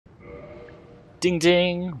Ding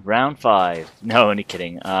ding, round 5. No, only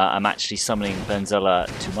kidding. I'm actually summoning Benzella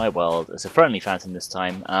to my world as a friendly phantom this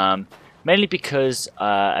time. Mainly because,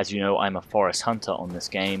 as you know, I'm a forest hunter on this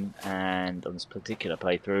game and on this particular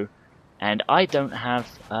playthrough. And I don't have,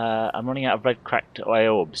 I'm running out of red cracked eye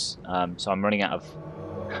orbs. So I'm running out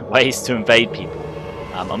of ways to invade people.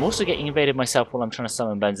 I'm also getting invaded myself while I'm trying to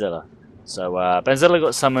summon Benzella. So Benzella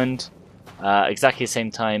got summoned exactly the same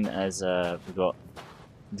time as we got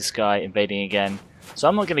this guy invading again, so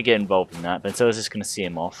I'm not going to get involved in that. Benzella's just going to see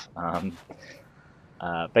him off.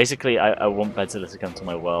 Basically, I want Benzella to come to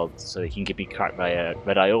my world so he can be cracked by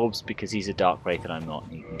red eye orbs because he's a dark wraith and I'm not,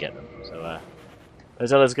 and he can get them. So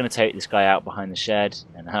Benzella's going to take this guy out behind the shed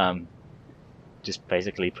and just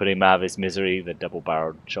basically put him out of his misery with a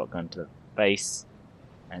double-barreled shotgun to the face,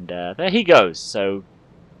 and there he goes. So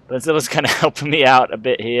Benzella's kind of helping me out a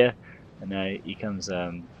bit here, and he comes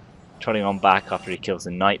trotting on back after he kills the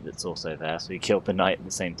knight that's also there. So he killed the knight at the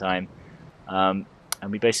same time, and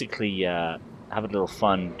we basically have a little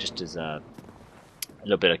fun, just as a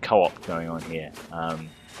little bit of co-op going on here.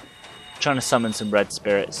 Trying to summon some red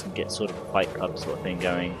spirits and get sort of a fight club sort of thing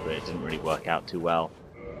going, but it didn't really work out too well.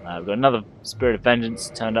 We've got another spirit of vengeance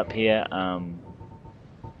turned up here.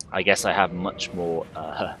 I guess I have much more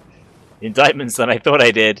indictments than I thought I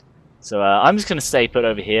did. So I'm just going to stay put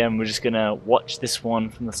over here, and we're just going to watch this one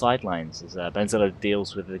from the sidelines as Benzella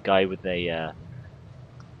deals with the guy with a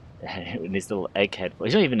in his little egghead. Well,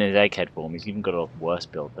 he's not even in his egghead form. He's even got a worse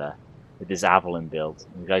build there with his Avalon build.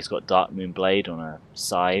 And the guy's got Dark Moon Blade on a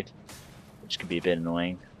side, which can be a bit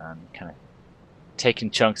annoying. Kind of taking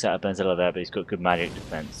chunks out of Benzella there, but he's got good magic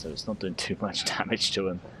defense, so it's not doing too much damage to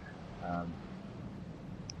him.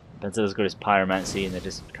 Benzella's got his pyromancy, and they're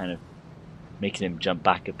just kind of making him jump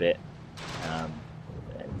back a bit.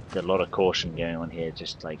 There's a lot of caution going on here,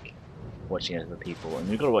 just like watching other people, and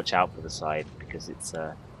we've got to watch out for the side because it's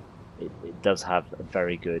it does have a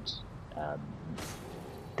very good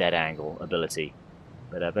dead angle ability.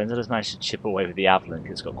 But Benzella's managed to chip away with the Avalon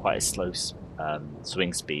because it's got quite a slow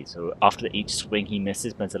swing speed. So after each swing he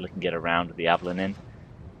misses, Benzella can get around with the Avalon in.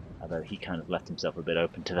 Although he kind of left himself a bit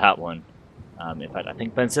open to that one. In fact, I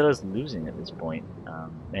think Benzella's losing at this point,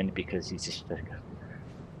 mainly because he's just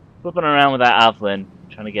flipping around with that Avalon,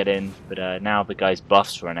 trying to get in, but now the guy's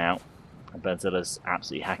buffs run out, and Benzella's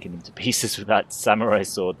absolutely hacking him to pieces with that samurai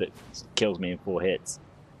sword that kills me in 4 hits.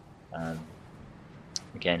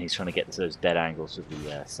 Again, he's trying to get to those dead angles with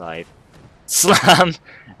the side slam,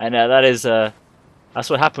 and that is that's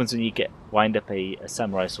what happens when you wind up a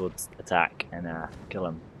samurai sword attack and kill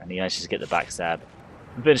him, and he manages to get the backstab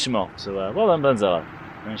and finish him off. So well done, Benzella.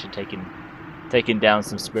 Managed to taking down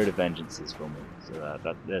some Spirit of Vengeances for me.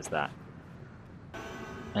 So there's that.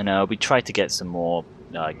 And we tried to get some more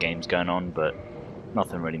games going on, but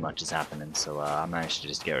nothing really much is happening. So I managed to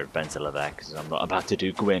just get rid of Benzella there because I'm not about to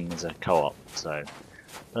do Gwyn as a co-op. So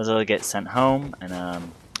Benzella gets sent home,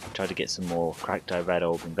 and try to get some more cracked eye red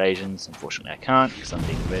orb invasions. Unfortunately, I can't because I'm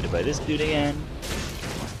being invaded by this dude again.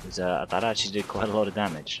 That actually did quite a lot of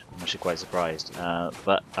damage. I'm actually quite surprised.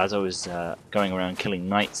 But as I was going around killing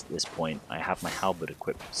knights at this point, I have my halberd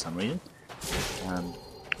equipped for some reason,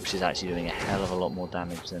 which is actually doing a hell of a lot more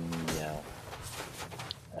damage than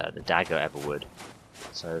the dagger ever would.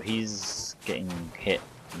 So he's getting hit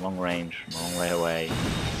from long range, from a long way away,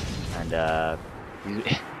 and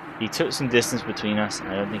he took some distance between us.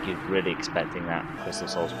 I don't think he was really expecting that Crystal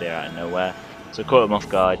Soul Spear out of nowhere. So I caught him off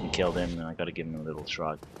guard and killed him, and I got to give him a little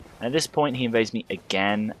shrug. And at this point, he invades me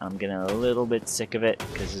again. I'm getting a little bit sick of it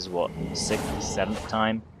because this is what, 6th, 7th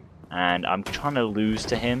time, and I'm trying to lose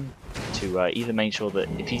to him to either make sure that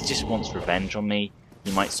if he just wants revenge on me,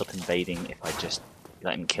 he might stop invading if I just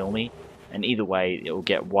let him kill me. And either way, it will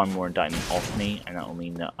get one more indictment off me, and that will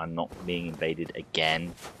mean that I'm not being invaded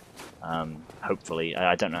again. Hopefully,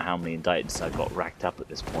 I don't know how many indictments I've got racked up at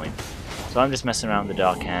this point. So I'm just messing around with the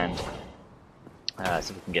Dark Hand.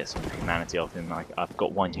 So we can get some humanity off him. I've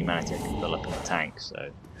got 1 humanity I can fill up in the tank,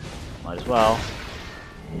 so might as well.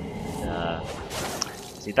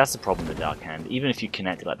 See, that's the problem with Dark Hand. Even if you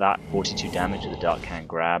connect it like that, 42 damage with a Dark Hand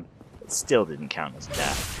grab, it still didn't count as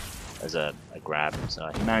death, as a grab. So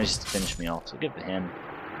he managed to finish me off, so good for him.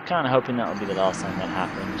 Kind of hoping that would be the last time that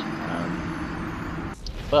happened,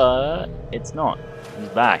 but it's not. He's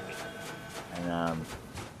back, and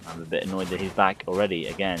I'm a bit annoyed that he's back already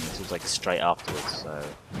again. This was like straight afterwards, so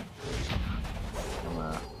I'm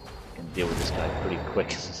going to deal with this guy pretty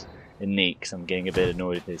quick and neat because I'm getting a bit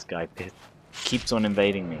annoyed with this guy. He keeps on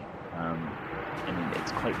invading me, and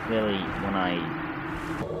it's quite clearly when I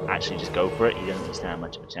actually just go for it, he doesn't stand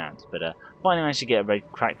much of a chance. But finally managed to get a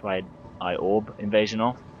red cracked eye orb invasion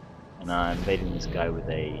off, and I'm invading this guy with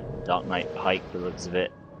a Dark Knight pike, the looks of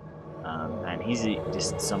it. And he's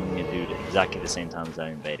just summoning a dude at exactly the same time as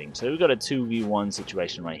I'm invading. So we've got a 2v1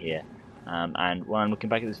 situation right here. And when I'm looking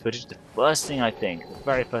back at this footage, the first thing I think, the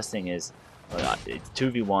very first thing is, it's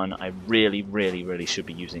 2v1, I really should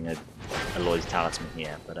be using a Lloyd's Talisman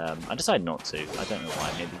here. But I decided not to. I don't know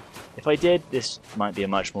why. Maybe if I did, this might be a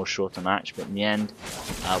much more shorter match. But in the end,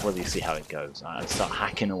 well, you see how it goes. I start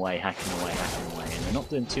hacking away, and they're not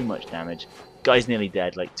doing too much damage. Guy's nearly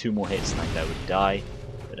dead, like 2 more hits and that guy would die.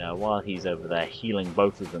 But while he's over there healing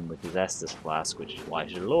both of them with his Estus Flask, which is why I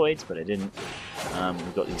should have Lloyd's, but I didn't,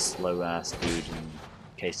 we've got these slow-ass dude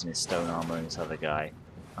encased in his stone armor and this other guy.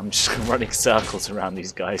 I'm just running circles around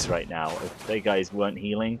these guys right now. If they guys weren't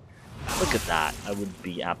healing, look at that. I would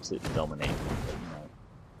be absolutely dominating.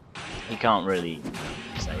 But, you can't really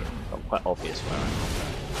say it. It's quite obvious where I'm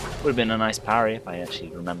at. Would have been a nice parry if I actually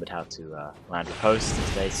remembered how to land a post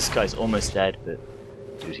today. This guy's almost dead, but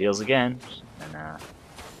dude heals again, and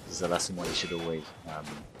this is a lesson where you should always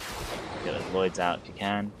get those Lloyds out if you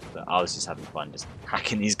can. But I was just having fun just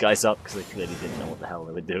hacking these guys up because they clearly didn't know what the hell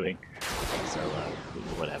they were doing. So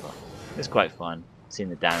whatever. It's quite fun seeing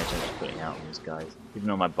the damage I'm just putting out on these guys. Even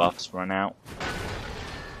though my buffs run out,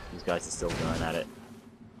 these guys are still going at it.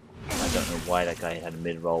 I don't know why that guy had a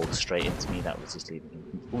mid-roll straight into me. That was just leaving him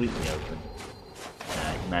completely open.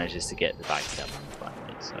 He manages to get the backstab on me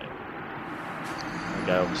finally. So there we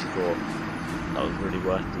go. Obviously thought that was really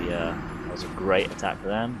worth the. That was a great attack for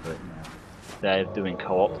them, but they're doing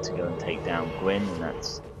co-op to go and take down Klin, and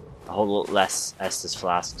that's a whole lot less Estus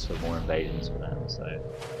Flasks for more invasions for them. So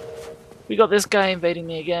we got this guy invading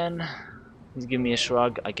me again. He's giving me a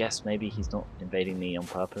shrug. I guess maybe he's not invading me on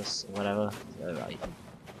purpose or whatever. So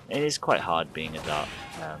it is quite hard being a dark.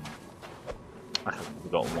 I haven't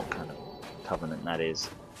forgotten what kind of covenant that is.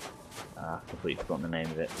 Completely forgotten the name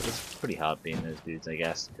of it. But it's pretty hard being those dudes, I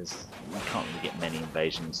guess, because you can't really get many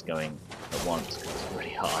invasions going at once because it's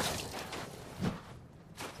really hard.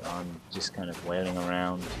 So I'm just kind of wailing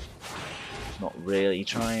around, not really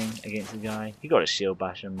trying against the guy. He got a shield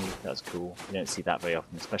bash on me. That's cool. You don't see that very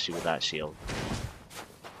often, especially with that shield.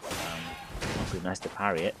 Pretty nice to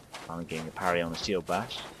parry it. Finally getting a parry on a shield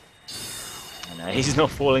bash. And he's not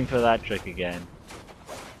falling for that trick again.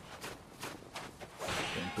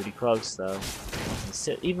 Getting pretty close though.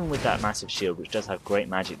 Even with that massive shield, which does have great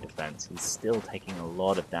magic defense, he's still taking a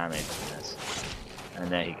lot of damage from this. And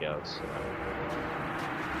there he goes.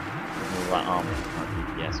 All that armor can't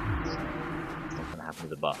DPS, so it's not going to happen with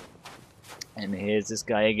the buff. And here's this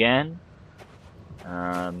guy again.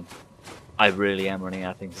 I really am running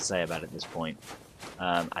out of things to say about it at this point.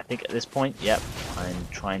 I think at this point, yep, I'm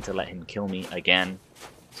trying to let him kill me again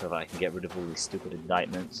so that I can get rid of all these stupid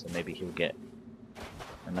indictments, and maybe he'll get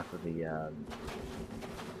enough of the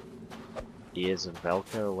ears of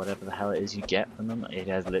Velka or whatever the hell it is you get from them. It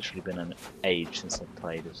has literally been an age since I've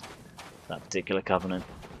played as that particular covenant.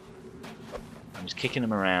 I'm just kicking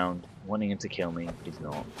him around, wanting him to kill me, but he's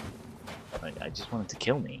not. I just want him to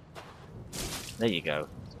kill me. There you go.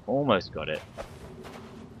 Almost got it.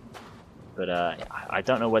 But I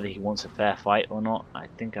don't know whether he wants a fair fight or not. I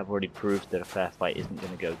think I've already proved that a fair fight isn't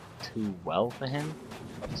going to go too well for him.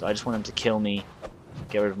 So I just want him to kill me,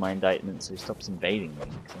 get rid of my indictment so he stops invading me,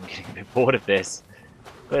 because I'm getting a bit bored of this.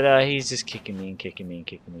 But he's just kicking me and kicking me and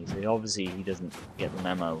kicking me. So obviously he doesn't get the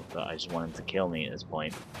memo that I just want him to kill me at this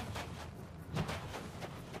point.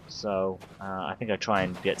 So I think I try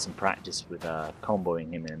and get some practice with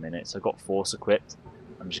comboing him in a minute. So I've got Force equipped.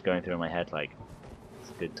 I'm just going through in my head like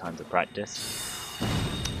it's a good time to practice.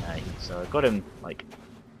 So I got him like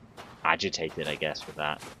agitated, I guess, with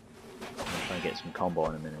that. I'm gonna try and get some combo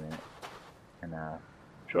on him in a minute. And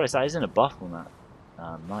sure, that isn't a buff on that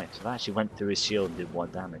knife. So that actually went through his shield and did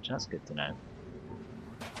 1 damage. That's good to know.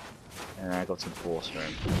 And I got some force for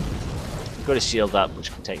him. He's got his shield up,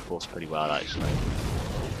 which can take force pretty well, actually.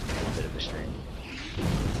 A bit of a shame.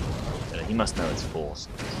 But he must know it's force.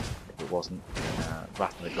 If it wasn't,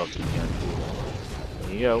 Wrath of the Gods would be going through.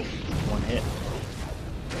 There you go. 1 hit.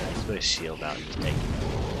 He's got his shield out. He's taking it.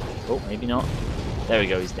 Oh, maybe not. There we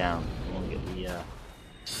go. He's down. I want to get the.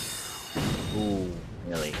 Ooh,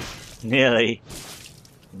 nearly. Nearly.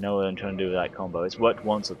 You know what I'm trying to do with that combo. It's worked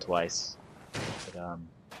once or twice. But,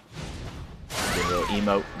 did a little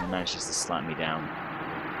emote and managed just to slam me down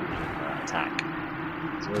with attack.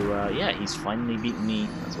 So, yeah, he's finally beaten me.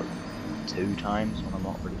 That's what, 2 times when I'm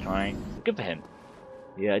not really trying. Good for him.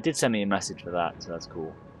 Yeah, it did send me a message for that, so that's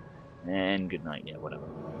cool. And good night, yeah, whatever.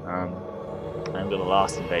 I've got the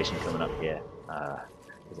last invasion coming up here.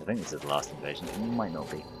 Because I think this is the last invasion. It might not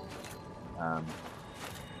be.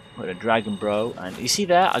 Got a Dragon Bro, and you see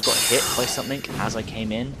there, I got hit by something as I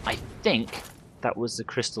came in. I think that was the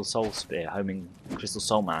Crystal Soul Spear, homing Crystal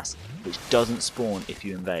Soul Mass, which doesn't spawn if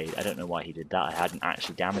you invade. I don't know why he did that. I hadn't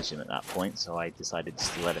actually damaged him at that point, so I decided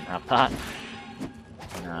just to let him have that.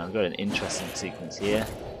 And we've got an interesting sequence here.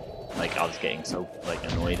 Like, I was getting so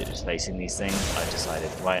annoyed at just facing these things, I decided,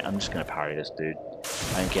 right, I'm just going to parry this dude.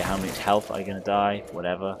 I don't care how much health I'm going to die,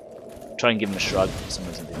 whatever. Try and give him a shrug, for some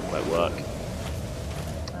reason it didn't quite work.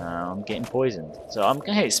 I'm getting poisoned, so I'm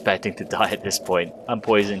kind of expecting to die at this point. I'm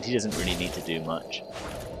poisoned, he doesn't really need to do much.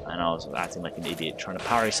 And I was acting like an idiot trying to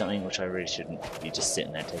parry something, which I really shouldn't be just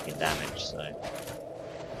sitting there taking damage, so...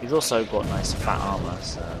 He's also got nice fat armor,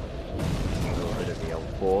 so... a little bit of the old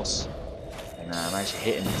force. And I managed to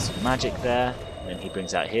hit him with some magic there, and then he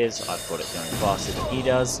brings out his. I've got it going faster than he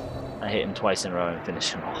does. I hit him twice in a row and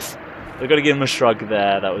finish him off. I've got to give him a shrug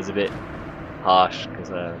there, that was a bit harsh, because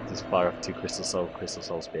just fire off 2 Crystal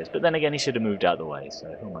Soul Spears. But then again, he should have moved out of the way, so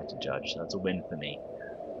who am I to judge? So that's a win for me.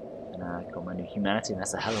 And I got my new humanity, and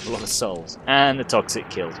that's a hell of a lot of souls. And the Toxic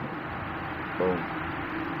kills me. Boom.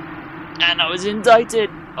 And I was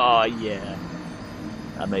indicted! Oh yeah.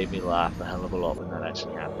 That made me laugh a hell of a lot when that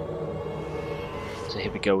actually happened. So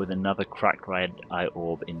here we go with another Cracked Red Eye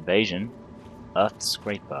Orb invasion. Earth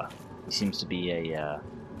Scraper. He seems to be a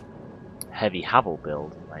heavy Havel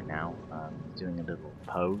build right now. Doing a little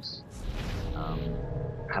pose.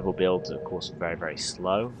 Havel builds, of course, are very, very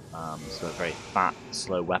slow. So a very fat,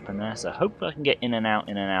 slow weapon there. So hopefully I can get in and out,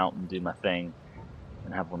 and do my thing.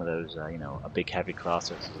 And have one of those, you know, a big heavy class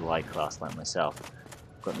versus a light class like myself.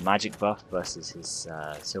 Got the magic buff versus his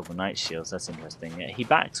Silver Knight shields. That's interesting. He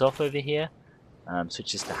backs off over here.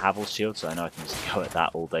 Switches to Havel's shield, so I know I can just go at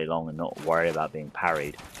that all day long and not worry about being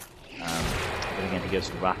parried. But again, he goes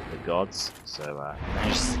for Wrath of the Gods, so he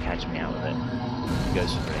manages to catch me out with it. He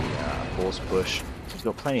goes for a Force Push. He's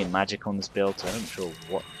got plenty of magic on this build, so I'm not sure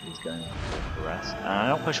what he's going for the rest. I'm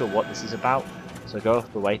not quite sure what this is about, so I go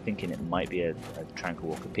off the way thinking it might be a Tranquil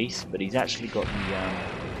Walker piece, but he's actually got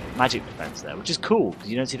the magic defense there, which is cool, because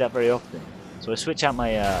you don't see that very often. So I switch out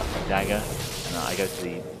my, my dagger, and I go to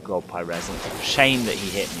the Gold Pyrescent. Shame that he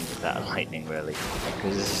hit me with that lightning, really,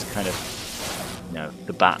 because this is kind of, you know,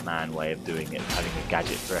 the Batman way of doing it, having a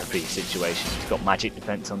gadget for every situation. He's got magic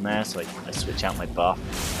defense on there, so I switch out my buff,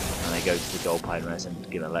 and I go to the Gold Pyrescent to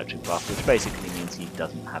give an electric buff, which basically means he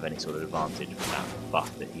doesn't have any sort of advantage from that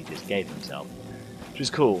buff that he just gave himself, which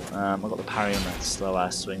was cool. I got the parry on that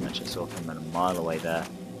slow-ass swing, which I saw from a mile away there.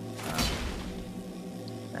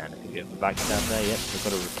 And I think we have a backstab there, yep, we've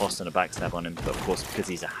got a riposte and a backstab on him, but of course because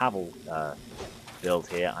he's a Havel build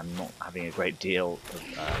here, I'm not having a great deal of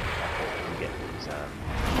effort to get his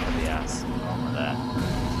heavy ass armor there.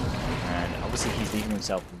 And obviously he's leaving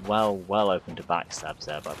himself well open to backstabs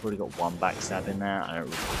there, but I've already got one backstab in there, I don't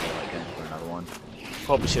really feel like going for another one.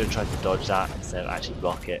 Probably should have tried to dodge that instead of actually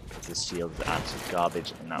block it, because his shield is absolute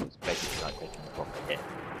garbage, and that was basically like taking a proper hit.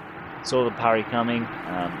 Saw the parry coming,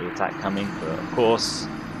 the attack coming, but of course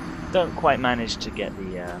don't quite manage to get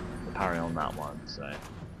the parry on that one. So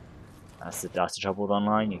that's the trouble with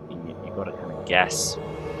online. You've got to kind of guess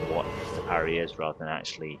what the parry is rather than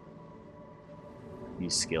actually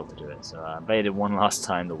use skill to do it. So I invaded one last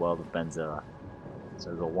time the world of Benzilla. So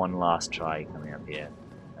we've got one last try coming up here.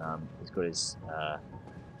 He's got his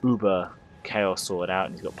Uber Chaos Sword out,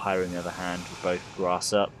 and he's got Pyro in the other hand with both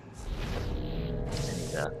grass up. And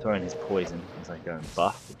he's throwing his poison as I go and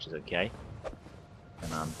buff, which is okay.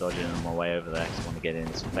 And I'm dodging on my way over there because I want to get in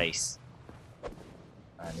his face.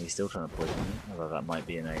 And he's still trying to poison me, although that might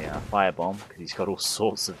be in a firebomb, because he's got all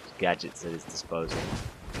sorts of gadgets at his disposal.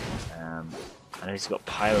 I know he's got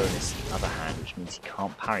Pyro in his other hand, which means he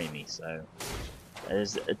can't parry me, so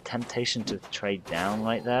there's a temptation to trade down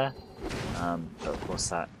right there. But of course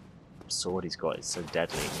that sword he's got is so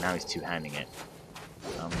deadly, and now he's two-handing it.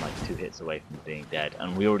 I'm like 2 hits away from being dead,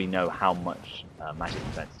 and we already know how much magic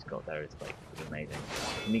defense he's got there. It's like pretty amazing.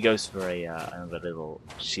 And he goes for another little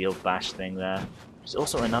shield bash thing there, which is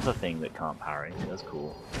also another thing that can't parry. That's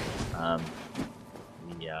cool.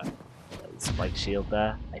 The spike shield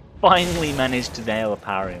there. I finally managed to nail a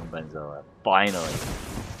parry on Benzilla. Finally.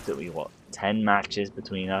 Took me what, 10 matches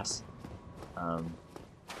between us.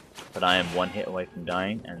 But I am 1 hit away from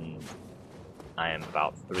dying, and I am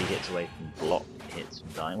about 3 hits away from block hits from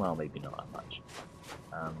dying. Well, maybe not that much.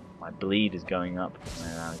 My bleed is going up,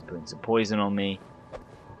 and now he's putting some poison on me.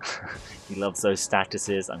 He loves those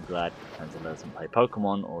statuses. I'm glad Benzilla doesn't play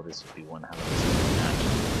Pokemon, or this would be one hell of a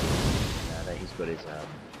match. There he's got his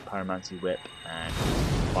Pyromancy Whip and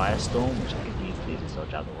Firestorm, which I can easily just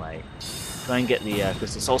dodge out of the way. Try and get the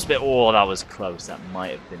Crystal Soul Spear. Oh, that was close. That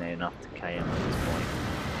might have been enough to KO him at this point.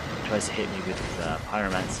 tries to hit me with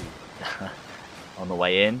pyromancy on the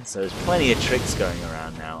way in. So there's plenty of tricks going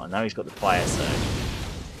around now, and now he's got the fire surge,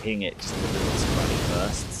 hitting it just a little scrubby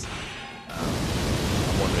bursts.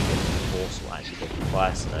 I'm wondering if Force will actually go for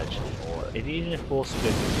fire surge, or if even if Force will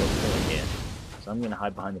go for the pillar here. So I'm going to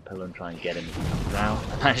hide behind the pillar and try and get him if he comes around.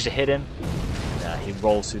 I managed to hit him. He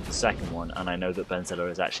rolls through the second one, and I know that Benzilla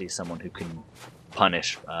is actually someone who can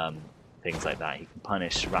punish things like that. He can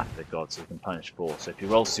punish Wrath of the Gods, so he can punish Force. So if he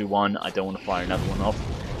rolls through one, I don't want to fire another one off,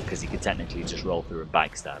 because he could technically just roll through and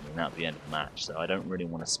backstab me, and that would be the end of the match. So I don't really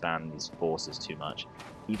want to spam these Forces too much,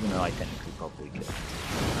 even though I technically probably could.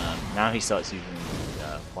 Now he starts using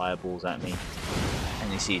fireballs at me,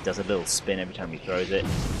 and you see he does a little spin every time he throws it.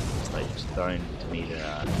 It's like just throwing to me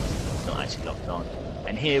that it's not actually locked on.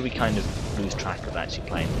 And here we kind of lose track of actually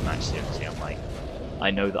playing the match seriously. I'm like, I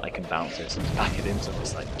know that I can bounce this and back it in, so I'm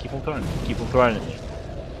just like, keep on throwing at me.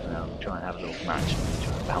 And I'm trying to have a little match and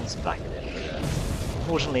try and bounce and back it in. But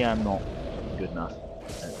unfortunately, I'm not good enough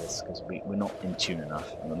at this because we're not in tune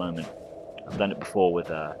enough at the moment. I've done it before with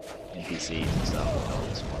NPCs and stuff, but not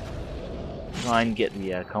this one. Try and get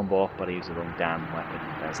the combo off, but I use the wrong damn weapon.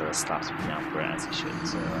 Benzilla slaps me down for it as he should.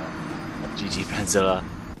 So GG Benzilla.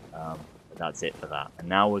 That's it for that. And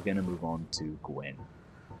now we're going to move on to Gwyn.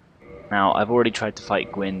 Now, I've already tried to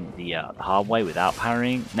fight Gwyn the hard way without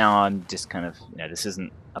parrying. Now I'm just kind of, this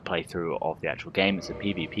isn't a playthrough of the actual game, it's a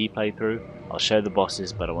PvP playthrough. I'll show the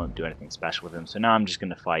bosses, but I won't do anything special with them. So now I'm just going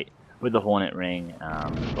to fight with the Hornet Ring.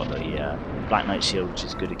 We've got the Black Knight Shield, which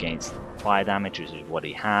is good against fire damage, which is what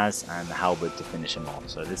he has, and the Halberd to finish him off.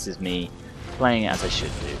 So this is me playing it as I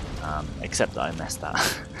should do, except that I messed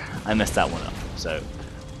that. I messed that one up. So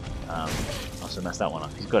also messed that one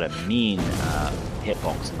up. He's got a mean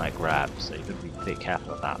hitbox in that grab, so you've got to be a bit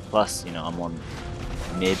careful of that. Plus, I'm on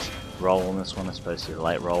mid roll on this one as opposed to the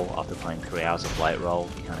light roll. After playing 3 hours of light roll,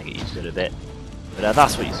 you kind of get used to it a bit. But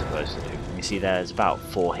that's what you're supposed to do. And you see there's about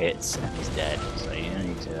 4 hits and he's dead, so you only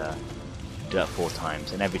need to do that 4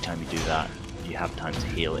 times, and every time you do that, you have time to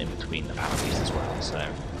heal in between the parries as well. So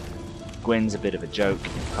Gwyn's a bit of a joke.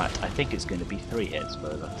 In fact, I think it's going to be 3 hits by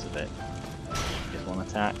the looks of it. Just 1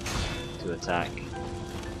 attack, 2 attack.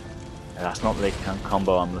 And that's not the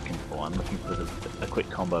combo I'm looking for. I'm looking for a quick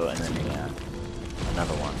combo and then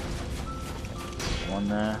another one. One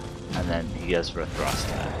there, and then he goes for a thrust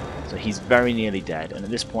there. So he's very nearly dead, and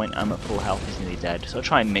at this point I'm at full health, he's nearly dead. So I'll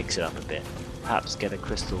try and mix it up a bit. Perhaps get a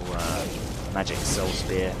crystal magic soul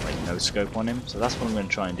spear, like no scope on him. So that's what I'm going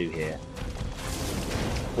to try and do here.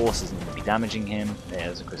 Force isn't going to be damaging him.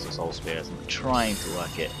 There's a crystal soul spear as I'm trying to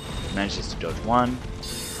work it. He manages to dodge 1.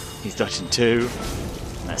 He's dodging 2.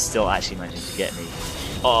 And that's still actually managing to get me.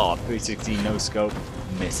 Oh, 360 no scope.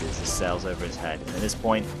 Misses. Just sails over his head. And at this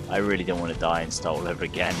point, I really don't want to die and start all over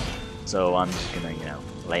again. So I'm just going to,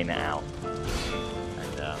 lame it out.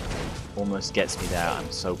 And almost gets me there.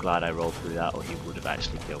 I'm so glad I rolled through that, or he would have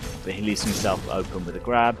actually killed me. But he leaves himself open with a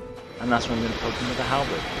grab. And that's when I'm going to poke him with a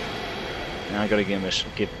halberd. Now I gotta give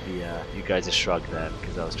you guys a shrug there,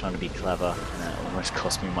 because I was trying to be clever and it almost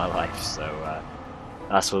cost me my life, so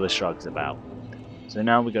that's what the shrug's about. So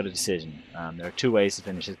now we've got a decision. There are 2 ways to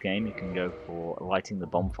finish this game. You can go for lighting the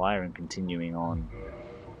bonfire and continuing on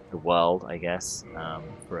the world, I guess,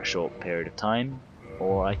 for a short period of time,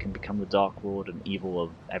 or I can become the Dark Lord and evil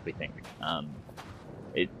of everything.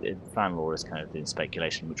 Fan lore is kind of doing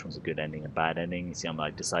speculation which one's a good ending and bad ending. You see I'm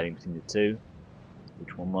like deciding between the 2.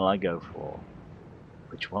 Which one will I go for?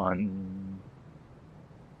 Which one?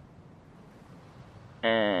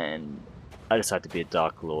 And I decided to be a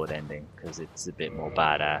Dark Lord ending because it's a bit more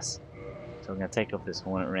badass. So I'm going to take off this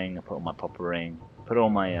Hornet Ring, I put on my Popper Ring, put all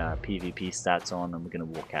my PvP stats on, and we're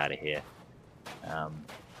going to walk out of here.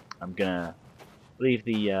 I'm going to leave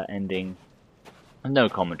the ending with no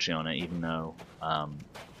commentary on it, even though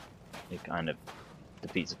it kind of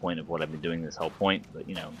defeats the point of what I've been doing this whole point, but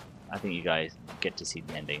I think you guys get to see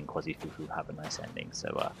the ending. Quasi-Fufu have a nice ending, so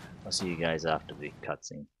I'll see you guys after the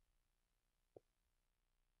cutscene.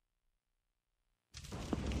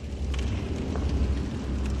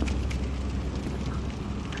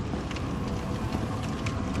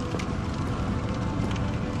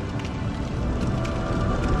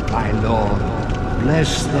 My lord,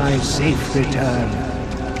 bless thy safe return.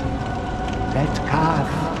 Let Calf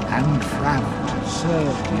and Frout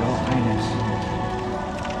serve your highness.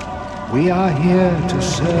 We are here to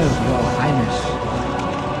serve your highness.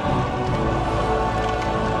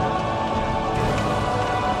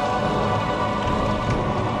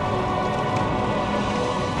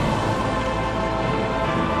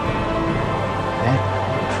 Let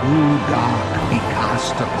true dark be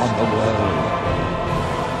cast upon the world.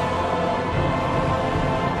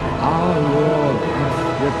 our Lord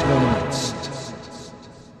hath returned.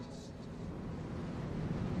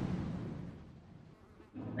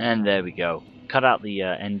 And there we go. Cut out the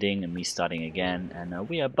ending and me starting again, and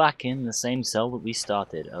we are back in the same cell that we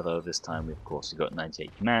started, although this time we of course got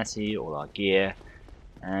 98 humanity, all our gear,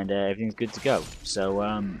 and everything's good to go.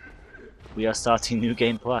 So we are starting New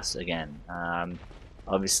Game Plus again.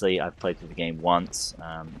 Obviously I've played through the game once,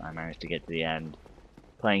 I managed to get to the end.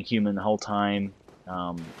 Playing human the whole time,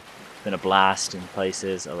 it's been a blast in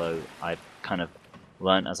places, although I've kind of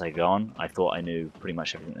learned as I go on. I thought I knew pretty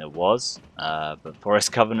much everything there was, but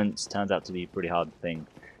Forest Covenants turns out to be a pretty hard thing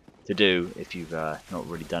to do if you've not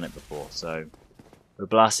really done it before. So we're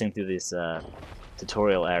blasting through this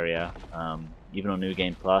tutorial area. Even on New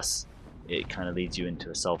Game Plus, it kind of leads you into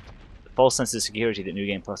a false sense of security that New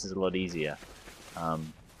Game Plus is a lot easier.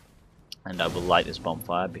 And I will light this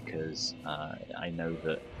bonfire because I know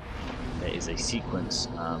that there is a sequence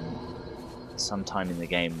sometime in the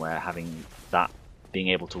game where being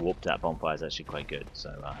able to warp to that bonfire is actually quite good,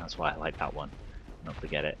 so that's why I like that one. Not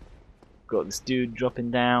forget it. Got this dude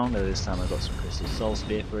dropping down, though this time I got some crystal soul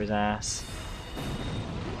spear for his ass.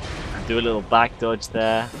 I do a little back dodge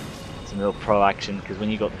there, some little pro action, because when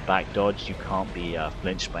you got the back dodge you can't be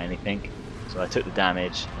flinched by anything. So I took the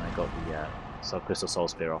damage and I got the crystal soul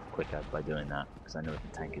spear off quicker by doing that, because I know it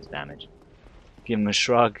can tank his damage. Give him a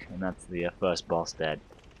shrug, and that's the first boss dead.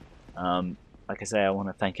 Like I say, I want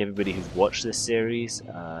to thank everybody who's watched this series.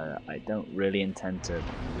 I don't really intend to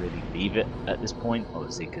really leave it at this point,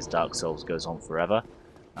 obviously because Dark Souls goes on forever.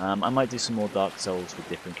 I might do some more Dark Souls with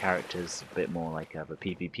different characters, a bit more like a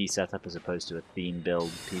PvP setup as opposed to a theme build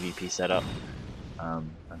PvP setup. I'm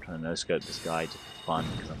trying to no-scope this guy just for fun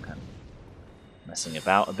because I'm kind of messing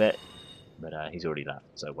about a bit, but he's already left,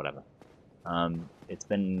 so whatever. It's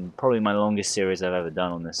been probably my longest series I've ever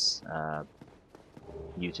done on this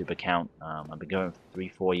YouTube account. I've been going for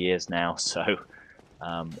 3-4 years now, so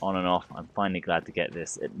on and off. I'm finally glad to get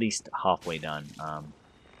this at least halfway done.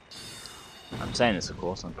 I'm saying this, of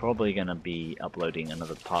course, I'm probably going to be uploading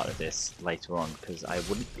another part of this later on, because I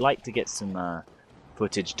would like to get some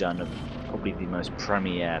footage done of probably the most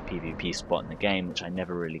premier PvP spot in the game, which I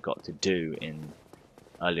never really got to do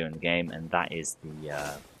earlier in the game, and that is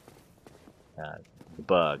the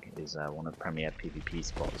Berg is one of the premier PvP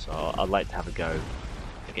spots. So I'd like to have a go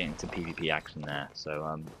at getting some PvP action there.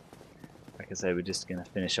 So like I say, we're just going to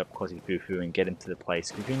finish up Quasi-Fufu and get him to the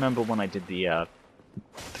place. Because you remember when I did the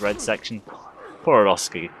thread section? Poor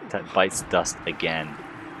Oscar bites dust again.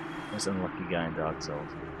 This unlucky guy in Dark Souls.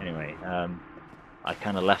 Anyway, I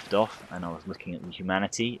kind of left off and I was looking at the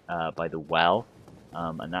humanity by the well,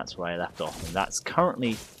 and that's where I left off. And that's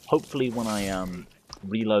currently, hopefully when I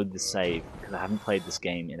reload the save, because I haven't played this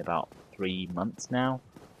game in about 3 months now,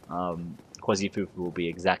 Quasi-Fufu will be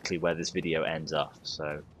exactly where this video ends up.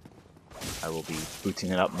 So I will be booting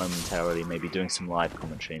it up momentarily, maybe doing some live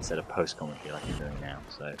commentary instead of post commentary like I'm doing now.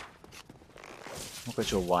 So I'm not quite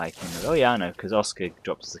sure why I came over. Oh yeah, I know, because Oscar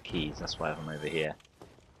drops the keys, that's why I'm over here.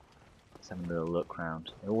 Just having a little look around.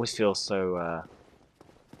 It always feels so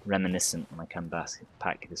reminiscent when I come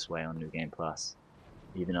back this way on New Game Plus,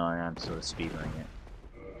 even though I am sort of speedrunning it.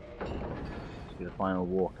 Do the final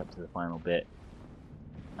walk up to the final bit.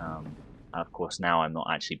 Of course, now I'm not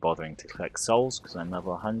actually bothering to collect souls because I'm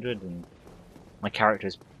level 100 and my character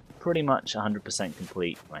is pretty much 100%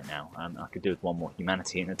 complete right now. I could do with one more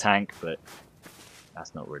humanity in the tank, but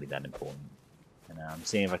that's not really that important. And I'm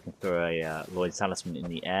seeing if I can throw a Lloyd's Talisman in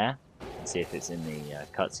the air and see if it's in the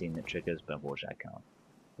cutscene that triggers, but unfortunately I can't.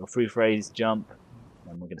 A free phrase jump,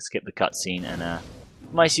 and we're going to skip the cutscene, and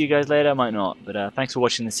might see you guys later, might not. But thanks for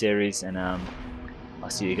watching the series, and I'll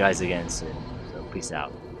see you guys again soon. So peace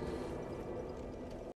out.